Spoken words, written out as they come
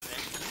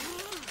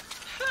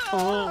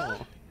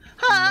Oh.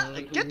 Ha!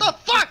 Get the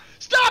fuck!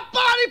 Stop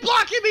body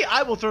blocking me!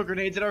 I will throw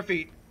grenades at our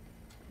feet.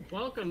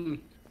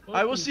 Welcome.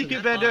 I will see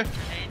you, Bender.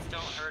 Grenades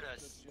don't hurt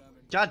us.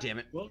 God damn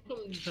it.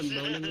 Welcome to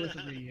Moaning with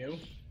Ryu.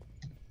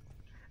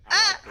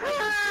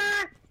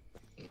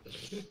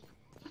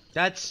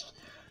 That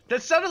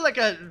sounded like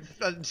a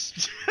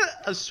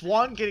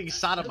swan getting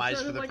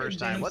sodomized for the first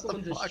time. What the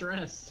fuck?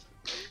 Distress.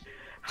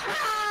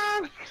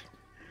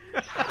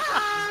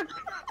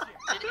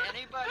 Did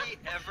anybody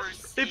ever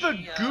see? If a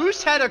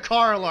goose had a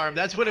car alarm,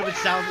 that's what it would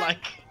sound like.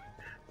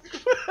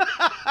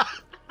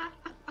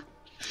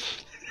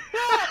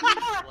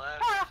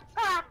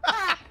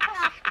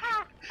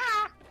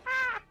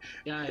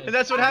 Guys, And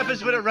that's what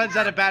happens when it runs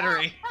out of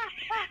battery.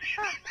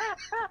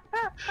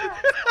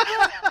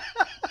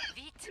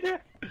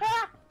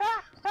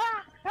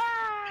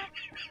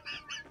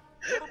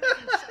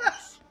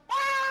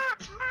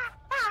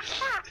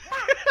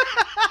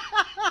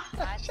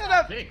 Shut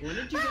up! Vic, when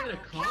did you get a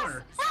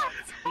car?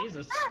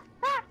 Jesus.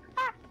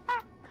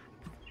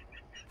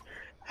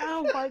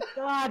 Oh my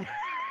god.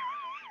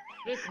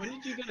 Vic, when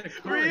did you get a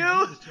car?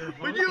 Ryu, Jesus, you're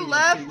when you honking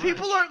laugh, too much.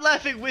 people aren't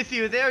laughing with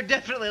you. They are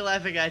definitely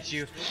laughing at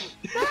you.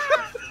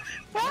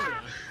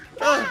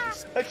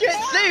 I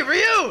can't see,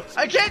 Ryu!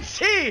 I can't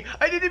see!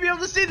 I need to be able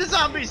to see the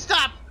zombies!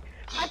 Stop!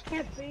 I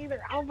can't see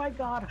either. Oh my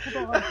god,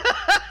 hold on.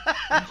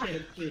 I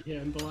can't see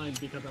you. I'm blind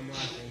because I'm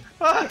laughing.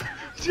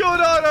 What's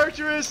going on,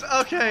 Artemis?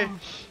 Okay.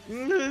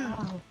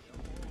 Oh.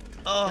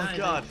 Oh Guys,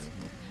 god.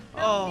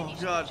 Oh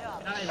god.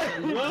 Guys,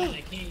 I'm blind.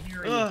 I can't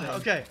hear anything.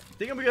 Okay. I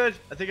think I'm good.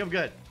 I think I'm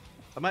good.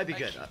 I might be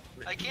good.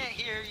 I can't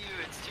hear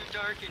you. It's too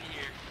dark in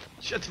here.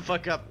 Shut the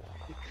fuck up.